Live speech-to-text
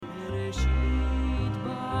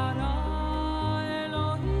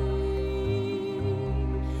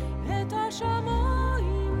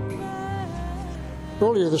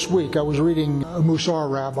Earlier this week, I was reading a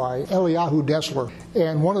Musar rabbi, Eliyahu Dessler,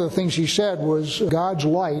 and one of the things he said was, God's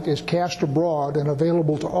light is cast abroad and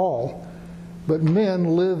available to all, but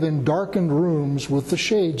men live in darkened rooms with the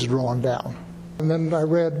shades drawn down. And then I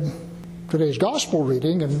read today's gospel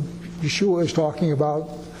reading, and Yeshua is talking about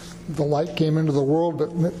the light came into the world,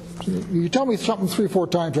 but you tell me something 3-4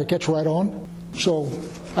 times, I catch right on. So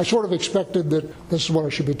I sort of expected that this is what I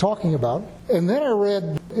should be talking about. And then I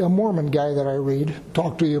read a Mormon guy that I read,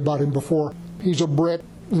 talked to you about him before. He's a Brit,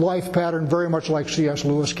 life pattern very much like C.S.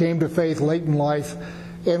 Lewis, came to faith late in life,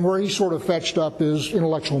 and where he sort of fetched up is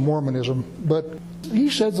intellectual Mormonism. But he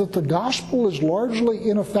says that the gospel is largely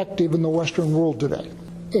ineffective in the Western world today.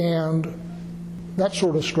 And that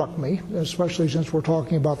sort of struck me, especially since we're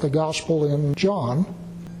talking about the gospel in John.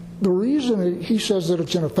 The reason he says that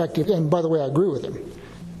it's ineffective, and by the way, I agree with him,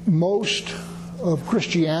 most of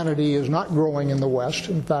Christianity is not growing in the West.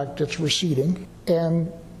 In fact, it's receding.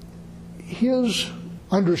 And his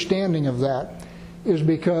understanding of that is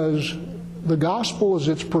because the gospel as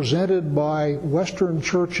it's presented by Western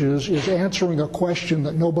churches is answering a question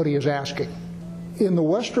that nobody is asking. In the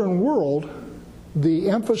Western world,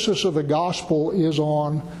 the emphasis of the gospel is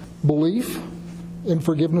on belief and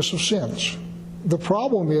forgiveness of sins. The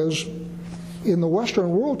problem is, in the Western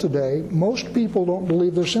world today, most people don't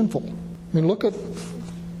believe they're sinful. I mean, look at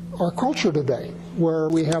our culture today, where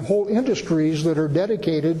we have whole industries that are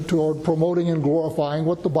dedicated toward promoting and glorifying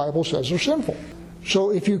what the Bible says are sinful. So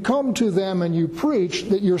if you come to them and you preach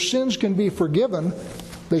that your sins can be forgiven,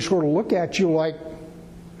 they sort of look at you like,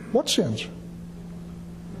 what sins?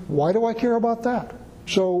 Why do I care about that?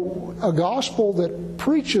 So a gospel that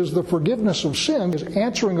preaches the forgiveness of sin is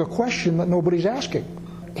answering a question that nobody's asking.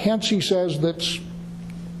 Hence he says that's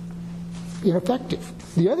ineffective.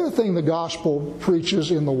 The other thing the gospel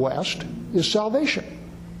preaches in the West is salvation.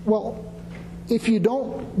 Well, if you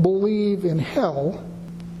don't believe in hell,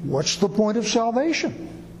 what's the point of salvation?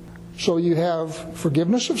 So you have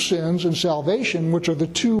forgiveness of sins and salvation, which are the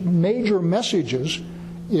two major messages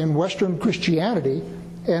in Western Christianity.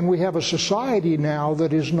 And we have a society now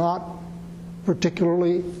that is not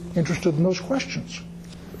particularly interested in those questions.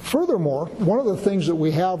 Furthermore, one of the things that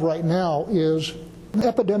we have right now is an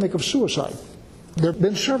epidemic of suicide. There have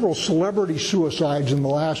been several celebrity suicides in the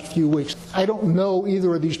last few weeks. I don't know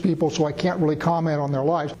either of these people, so I can't really comment on their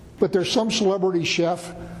lives. But there's some celebrity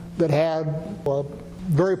chef that had a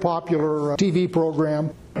very popular TV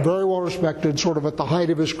program, very well respected, sort of at the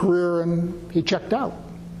height of his career, and he checked out.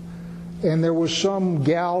 And there was some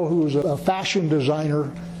gal who was a fashion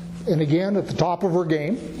designer, and again, at the top of her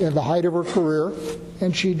game, at the height of her career,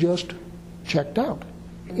 and she just checked out.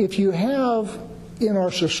 If you have in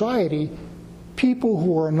our society people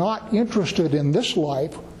who are not interested in this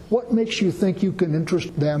life, what makes you think you can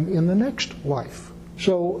interest them in the next life?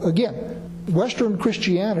 So again, Western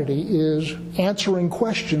Christianity is answering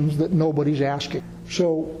questions that nobody's asking.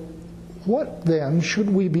 So what then should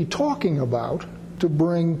we be talking about to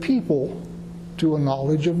bring people to a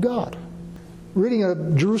knowledge of God? Reading a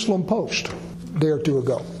Jerusalem Post a day or two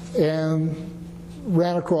ago, and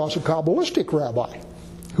ran across a Kabbalistic rabbi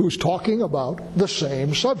who's talking about the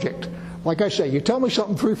same subject. Like I say, you tell me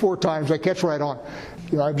something 3-4 times, I catch right on.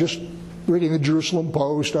 I'm just reading the Jerusalem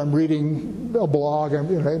Post, I'm reading a blog,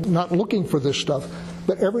 I'm not looking for this stuff,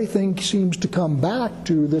 but everything seems to come back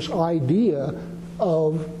to this idea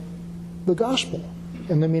of the gospel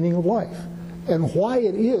and the meaning of life, and why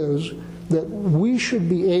it is that we should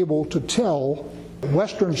be able to tell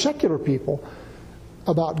Western secular people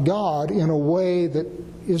about God in a way that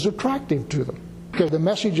is attractive to them. Because the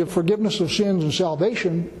message of forgiveness of sins and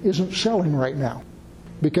salvation isn't selling right now.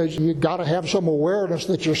 Because you've got to have some awareness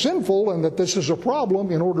that you're sinful and that this is a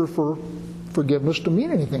problem in order for forgiveness to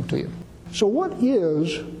mean anything to you. So what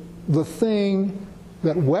is the thing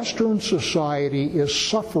that Western society is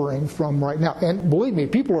suffering from right now? And believe me,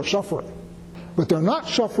 people are suffering. But they're not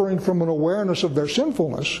suffering from an awareness of their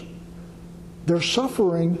sinfulness. They're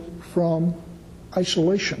suffering from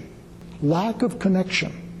isolation, lack of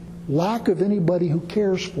connection, lack of anybody who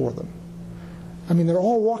cares for them. I mean, they're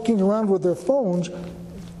all walking around with their phones,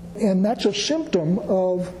 and that's a symptom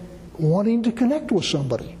of wanting to connect with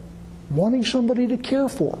somebody, wanting somebody to care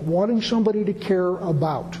for, wanting somebody to care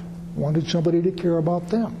about, wanting somebody to care about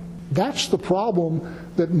them. That's the problem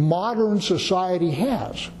that modern society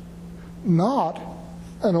has. Not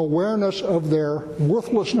an awareness of their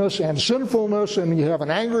worthlessness and sinfulness, and you have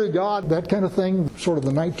an angry God, that kind of thing, sort of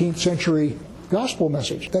the 19th century gospel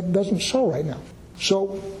message. That doesn't sell right now.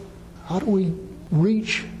 So how do we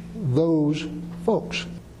reach those folks?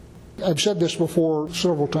 I've said this before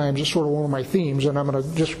several times. It's sort of one of my themes, and I'm going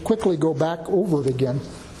to just quickly go back over it again.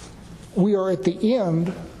 We are at the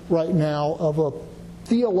end right now of a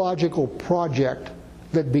theological project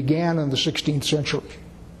that began in the 16th century.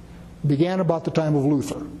 It began about the time of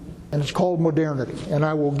Luther, and it's called modernity. And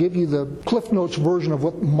I will give you the Cliff Notes version of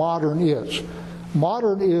what modern is.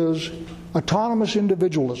 Modern is autonomous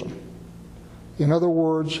individualism. In other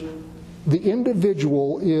words, the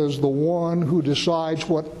individual is the one who decides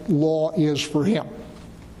what law is for him.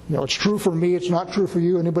 You know, it's true for me, it's not true for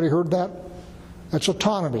you. Anybody heard that? That's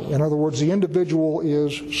autonomy. In other words, the individual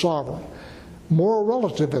is sovereign. Moral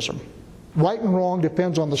relativism. Right and wrong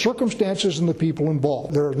depends on the circumstances and the people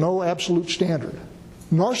involved. There is no absolute standard.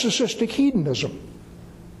 Narcissistic hedonism.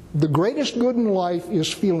 The greatest good in life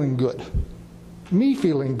is feeling good. Me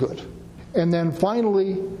feeling good. And then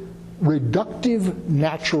finally, reductive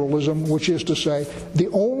naturalism, which is to say, the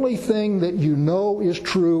only thing that you know is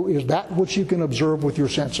true is that which you can observe with your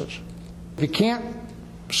senses. If you can't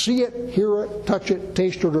see it, hear it, touch it,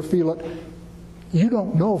 taste it, or feel it, you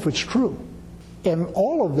don't know if it's true. And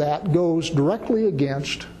all of that goes directly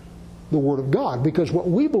against the Word of God, because what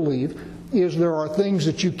we believe is there are things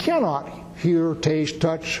that you cannot hear, taste,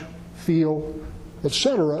 touch, feel,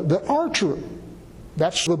 etc., that are true.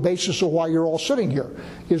 That's the basis of why you're all sitting here,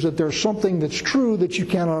 is that there's something that's true that you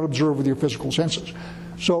cannot observe with your physical senses.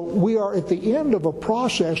 So we are at the end of a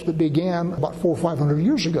process that began about 400 or 500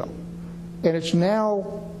 years ago, and it's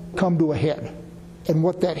now come to a head. And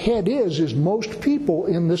what that head is most people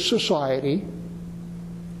in this society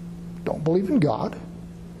don't believe in God,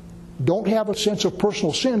 don't have a sense of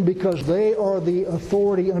personal sin because they are the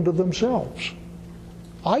authority unto themselves.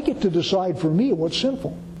 I get to decide for me what's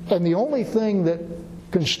sinful. And the only thing that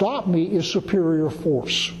can stop me is superior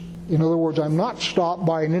force. In other words, I'm not stopped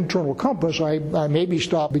by an internal compass. I may be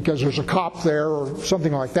stopped because there's a cop there or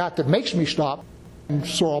something like that that makes me stop. And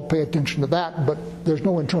so I'll pay attention to that, but there's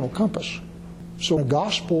no internal compass. So a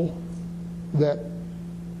gospel that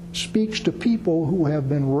speaks to people who have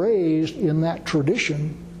been raised in that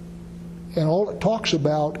tradition, and all it talks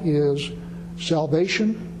about is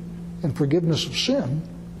salvation and forgiveness of sin,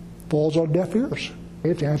 falls on deaf ears.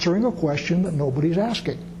 It's answering a question that nobody's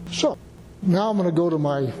asking. So, now I'm going to go to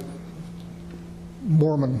my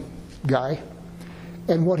Mormon guy.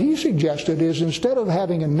 And what he suggested is instead of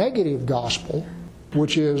having a negative gospel,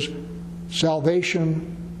 which is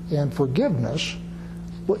salvation and forgiveness,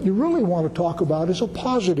 what you really want to talk about is a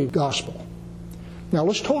positive gospel. Now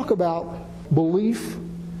let's talk about belief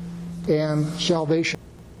and salvation.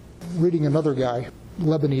 Reading another guy,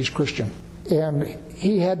 Lebanese Christian, and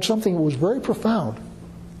he had something that was very profound.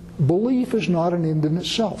 Belief is not an end in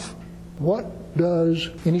itself. What does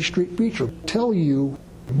any street preacher tell you?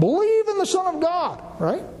 Believe in the Son of God,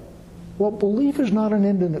 right? Well, belief is not an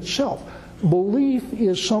end in itself. Belief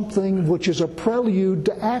is something which is a prelude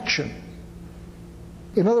to action.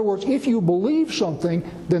 In other words, if you believe something,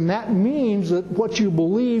 then that means that what you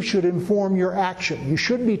believe should inform your action. You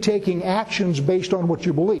should be taking actions based on what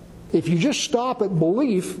you believe. If you just stop at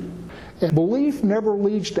belief, and belief never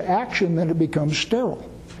leads to action, then it becomes sterile.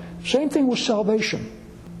 Same thing with salvation.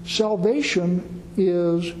 Salvation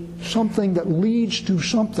is something that leads to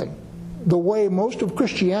something. The way most of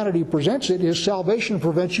Christianity presents it is salvation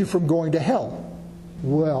prevents you from going to hell.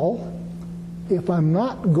 Well, if I'm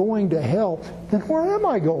not going to hell, then where am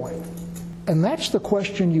I going? And that's the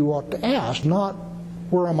question you ought to ask, not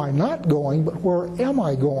where am I not going, but where am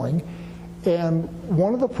I going? And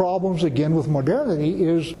one of the problems, again, with modernity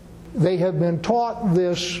is they have been taught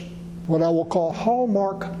this, what I will call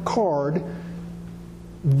Hallmark card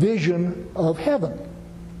vision of heaven,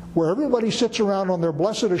 where everybody sits around on their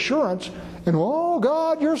blessed assurance and, oh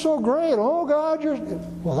God, you're so great, oh God, you're...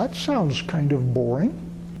 Well, that sounds kind of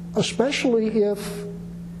boring, especially if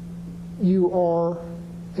you are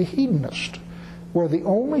a hedonist, where the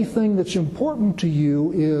only thing that's important to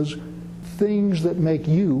you is things that make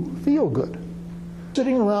you feel good.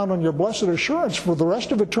 Sitting around on your blessed assurance for the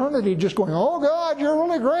rest of eternity just going, oh God, you're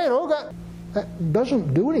really great, oh God. That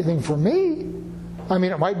doesn't do anything for me. I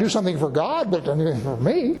mean, it might do something for God, but it doesn't do anything for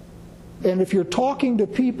me. And if you're talking to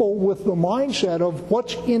people with the mindset of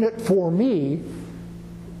what's in it for me,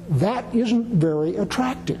 that isn't very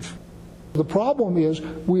attractive. The problem is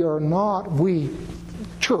we,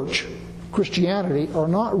 church, Christianity, are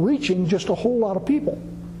not reaching just a whole lot of people.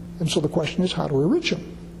 And so the question is, how do we reach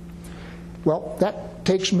them? Well, that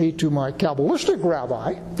takes me to my Kabbalistic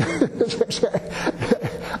rabbi.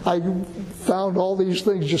 I found all these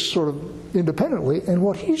things just sort of independently, and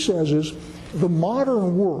what he says is the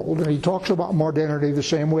modern world, and he talks about modernity the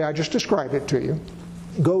same way I just described it to you,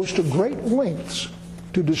 goes to great lengths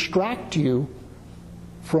to distract you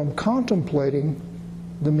from contemplating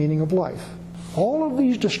the meaning of life. All of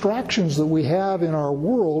these distractions that we have in our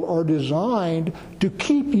world are designed to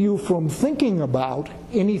keep you from thinking about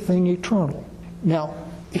anything eternal. Now,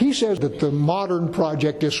 he says that the modern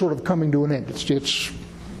project is sort of coming to an end. It's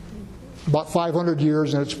about 500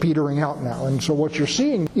 years and it's petering out now. And so what you're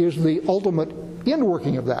seeing is the ultimate end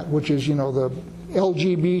working of that, which is, the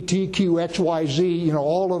LGBTQXYZ,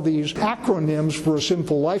 all of these acronyms for a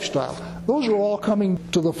sinful lifestyle. Those are all coming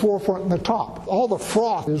to the forefront and the top. All the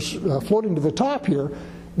froth is floating to the top here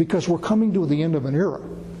because we're coming to the end of an era.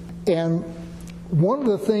 And one of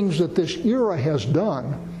the things that this era has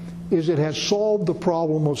done is it has solved the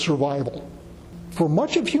problem of survival. For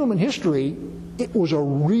much of human history, it was a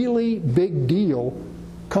really big deal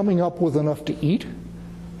coming up with enough to eat,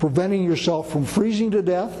 preventing yourself from freezing to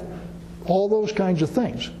death, all those kinds of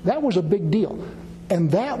things. That was a big deal.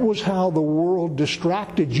 And that was how the world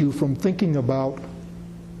distracted you from thinking about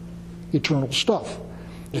eternal stuff.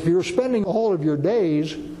 If you were spending all of your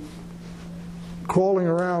days crawling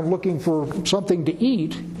around looking for something to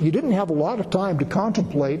eat, you didn't have a lot of time to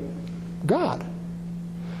contemplate God.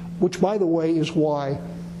 Which, by the way, is why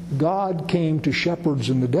God came to shepherds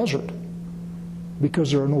in the desert,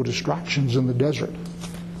 because there are no distractions in the desert.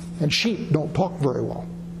 And sheep don't talk very well.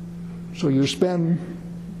 So you spend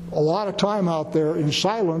a lot of time out there in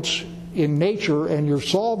silence, in nature, and you've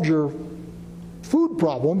solved your food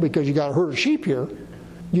problem because you got a herd of sheep here.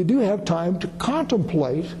 You do have time to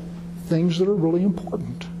contemplate things that are really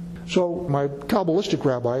important. So my Kabbalistic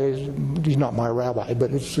rabbi, he's not my rabbi,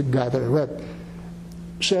 but it's the guy that I read,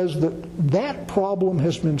 says that problem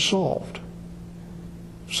has been solved.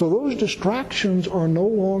 So those distractions are no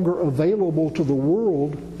longer available to the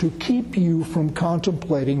world to keep you from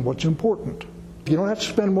contemplating what's important. You don't have to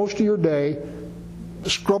spend most of your day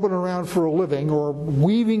scrubbing around for a living or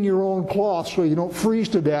weaving your own cloth so you don't freeze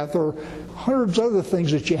to death or hundreds of other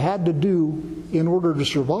things that you had to do in order to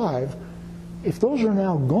survive. If those are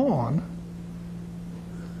now gone,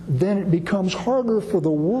 then it becomes harder for the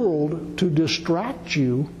world to distract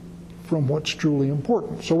you from what's truly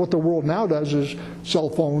important. So what the world now does is cell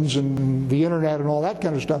phones and the internet and all that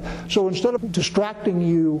kind of stuff. So instead of distracting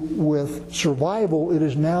you with survival, it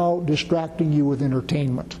is now distracting you with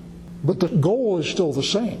entertainment. But the goal is still the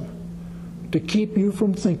same: to keep you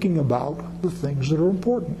from thinking about the things that are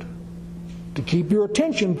important, to keep your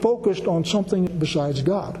attention focused on something besides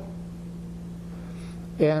God.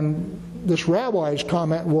 And this rabbi's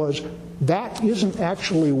comment was, that isn't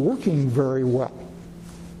actually working very well.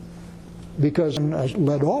 Because I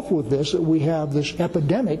led off with this, that we have this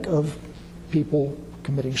epidemic of people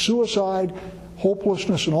committing suicide,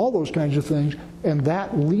 hopelessness, and all those kinds of things, and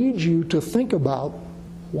that leads you to think about,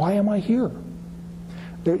 why am I here?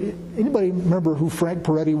 Anybody remember who Frank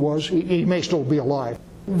Peretti was? He may still be alive.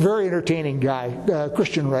 Very entertaining guy,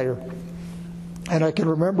 Christian writer. And I can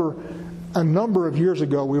remember a number of years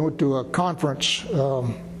ago, we went to a conference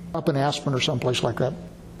up in Aspen or someplace like that,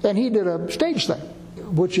 and he did a stage thing,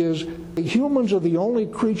 which is, humans are the only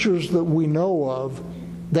creatures that we know of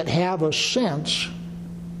that have a sense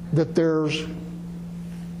that there's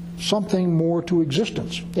something more to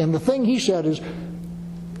existence. And the thing he said is,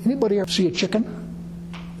 anybody ever see a chicken?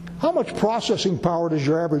 How much processing power does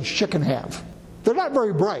your average chicken have? They're not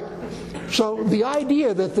very bright. So the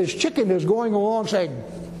idea that this chicken is going along saying,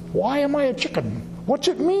 why am I a chicken? What's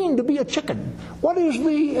it mean to be a chicken? What is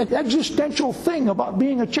the existential thing about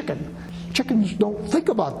being a chicken? Chickens don't think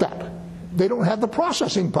about that. They don't have the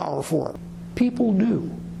processing power for it. People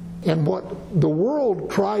do. And what the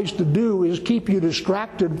world tries to do is keep you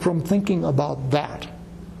distracted from thinking about that.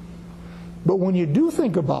 But when you do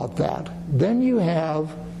think about that, then you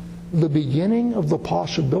have the beginning of the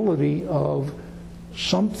possibility of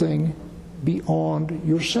something beyond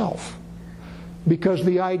yourself. Because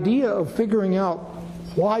the idea of figuring out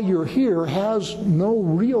why you're here has no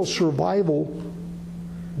real survival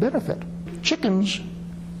benefit. Chickens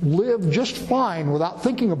live just fine without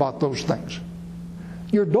thinking about those things.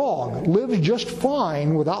 Your dog lives just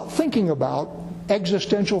fine without thinking about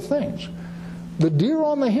existential things. The deer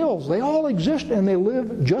on the hills, they all exist and they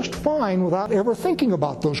live just fine without ever thinking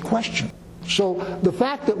about those questions. So the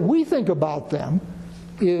fact that we think about them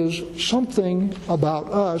is something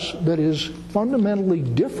about us that is fundamentally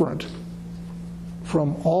different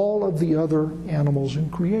from all of the other animals in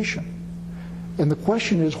creation. And the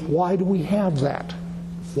question is, why do we have that?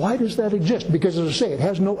 Why does that exist? Because, as I say, it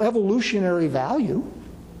has no evolutionary value.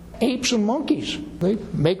 Apes and monkeys. They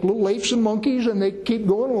make little apes and monkeys and they keep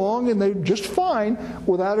going along and they're just fine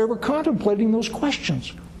without ever contemplating those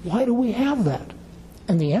questions. Why do we have that?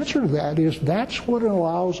 And the answer to that is that's what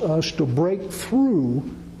allows us to break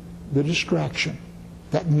through the distraction.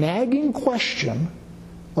 That nagging question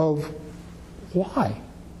of why?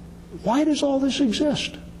 Why does all this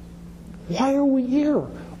exist? Why are we here?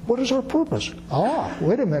 What is our purpose?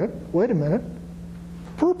 Wait a minute.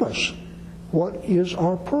 Purpose. What is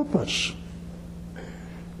our purpose?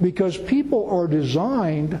 Because people are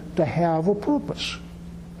designed to have a purpose.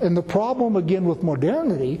 And the problem, again, with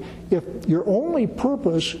modernity, if your only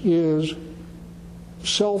purpose is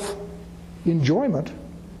self-enjoyment,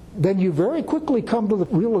 then you very quickly come to the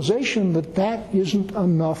realization that that isn't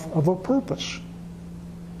enough of a purpose.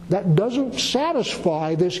 That doesn't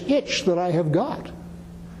satisfy this itch that I have got.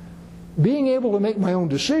 Being able to make my own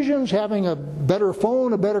decisions, having a better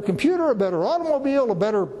phone, a better computer, a better automobile, a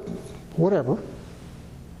better whatever,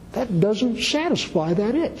 that doesn't satisfy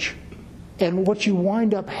that itch. And what you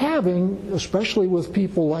wind up having, especially with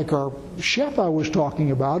people like our chef I was talking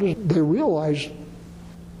about, is they realize,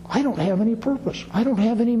 I don't have any purpose. I don't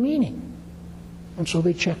have any meaning. And so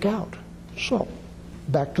they check out. So,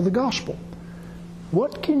 back to the gospel.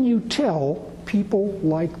 What can you tell people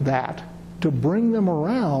like that to bring them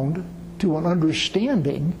around to an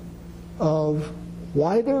understanding of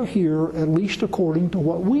why they're here, at least according to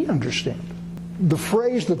what we understand? The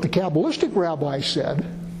phrase that the Kabbalistic rabbi said,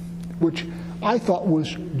 which I thought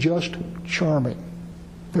was just charming.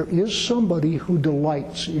 There is somebody who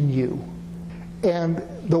delights in you. And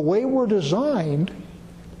the way we're designed,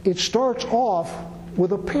 it starts off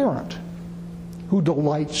with a parent who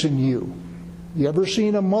delights in you. You ever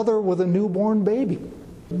seen a mother with a newborn baby?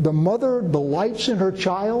 The mother delights in her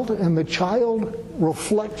child, and the child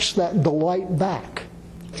reflects that delight back.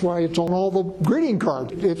 That's why it's on all the greeting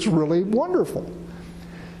cards. It's really wonderful.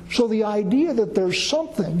 So the idea that there's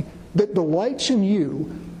something that delights in you,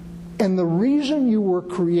 and the reason you were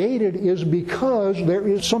created is because there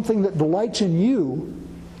is something that delights in you,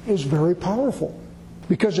 is very powerful.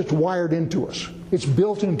 Because it's wired into us. It's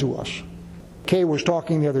built into us. Kay was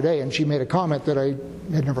talking the other day, and she made a comment that I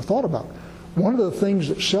had never thought about. One of the things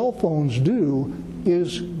that cell phones do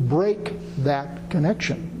is break that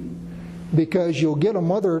connection. Because you'll get a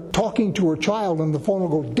mother talking to her child, and the phone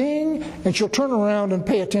will go ding, and she'll turn around and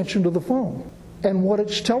pay attention to the phone. And what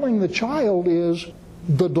it's telling the child is,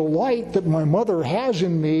 the delight that my mother has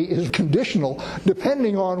in me is conditional,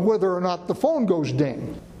 depending on whether or not the phone goes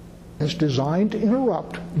ding. It's designed to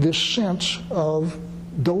interrupt this sense of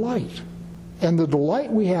delight. And the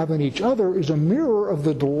delight we have in each other is a mirror of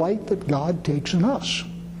the delight that God takes in us.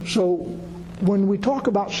 So when we talk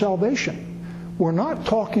about salvation, we're not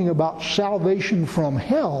talking about salvation from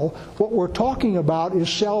hell. What we're talking about is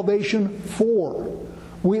salvation for.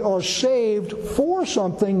 We are saved for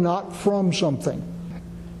something, not from something.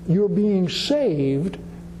 You're being saved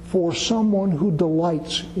for someone who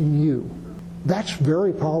delights in you. That's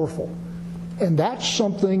very powerful. And that's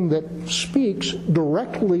something that speaks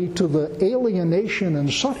directly to the alienation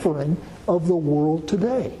and suffering of the world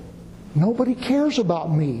today. Nobody cares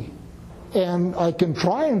about me. And I can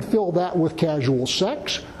try and fill that with casual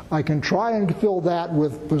sex. I can try and fill that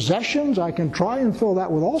with possessions. I can try and fill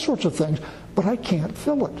that with all sorts of things, but I can't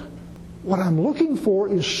fill it. What I'm looking for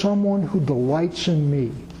is someone who delights in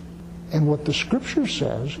me. And what the Scripture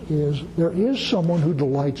says is there is someone who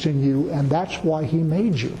delights in you, and that's why He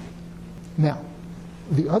made you. Now,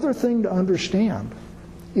 the other thing to understand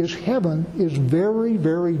is heaven is very,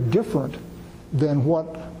 very different than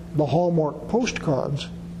what the Hallmark postcards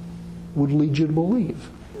would lead you to believe.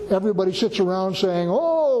 Everybody sits around saying,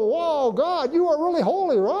 oh, wow, God, you are really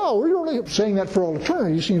holy. Wow, we're really saying that for all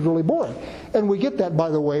eternity. It seems really boring. And we get that, by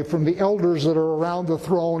the way, from the elders that are around the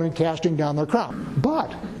throne and casting down their crown.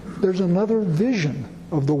 But there's another vision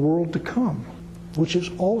of the world to come, which is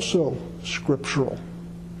also scriptural.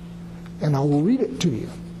 And I will read it to you.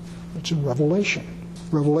 It's in Revelation.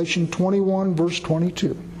 Revelation 21, verse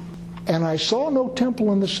 22. And I saw no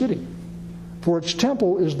temple in the city, for its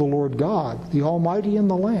temple is the Lord God, the Almighty, and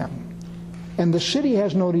the Lamb. And the city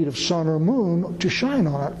has no need of sun or moon to shine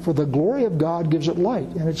on it, for the glory of God gives it light,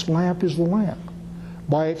 and its lamp is the Lamb.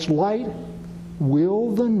 By its light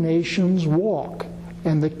will the nations walk,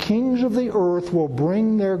 and the kings of the earth will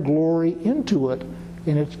bring their glory into it,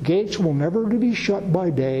 and its gates will never be shut by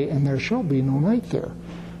day, and there shall be no night there.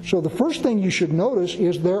 So the first thing you should notice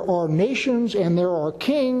is there are nations and there are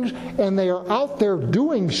kings, and they are out there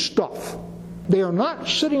doing stuff. They are not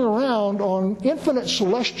sitting around on infinite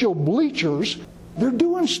celestial bleachers. They're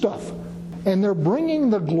doing stuff. And they're bringing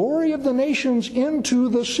the glory of the nations into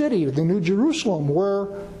the city, the New Jerusalem, where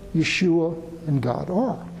Yeshua and God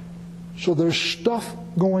are. So there's stuff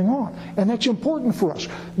going on. And that's important for us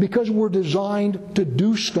because we're designed to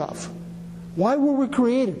do stuff. Why were we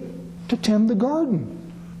created? To tend the garden.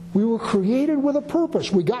 We were created with a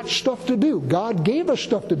purpose. We got stuff to do. God gave us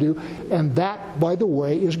stuff to do. And that, by the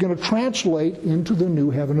way, is going to translate into the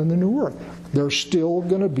new heaven and the new earth. There's still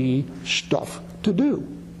going to be stuff to do.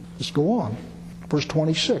 Let's go on. Verse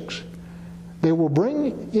 26. They will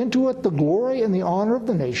bring into it the glory and the honor of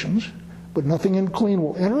the nations, but nothing unclean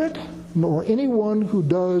will enter it, nor anyone who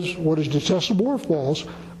does what is detestable or false,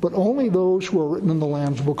 but only those who are written in the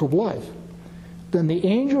Lamb's book of life. Then the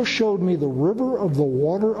angel showed me the river of the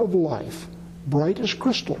water of life, bright as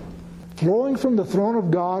crystal, flowing from the throne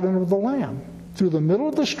of God and of the Lamb, through the middle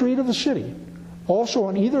of the street of the city. Also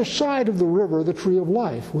on either side of the river the tree of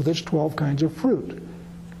life, with its 12 kinds of fruit,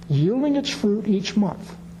 yielding its fruit each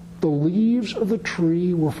month. The leaves of the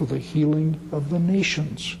tree were for the healing of the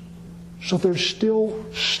nations. So there's still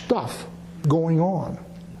stuff going on.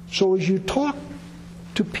 So as you talk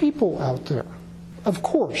to people out there, of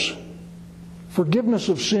course, forgiveness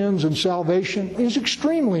of sins and salvation is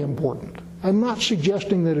extremely important. I'm not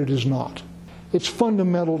suggesting that it is not. It's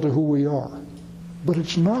fundamental to who we are. But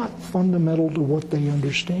it's not fundamental to what they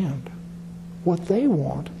understand. What they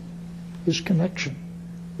want is connection.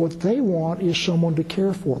 What they want is someone to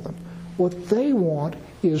care for them. What they want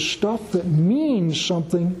is stuff that means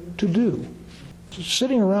something to do.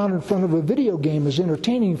 Sitting around in front of a video game is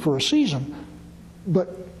entertaining for a season, but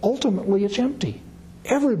ultimately it's empty.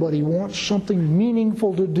 Everybody wants something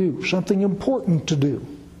meaningful to do, something important to do,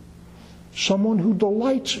 someone who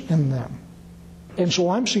delights in them. And so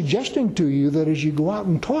I'm suggesting to you that as you go out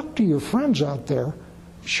and talk to your friends out there,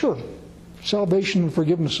 sure, salvation and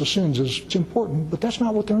forgiveness of sins it's important, but that's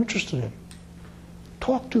not what they're interested in.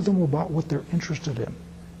 Talk to them about what they're interested in,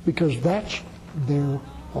 because that's there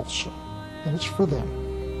also, and it's for them.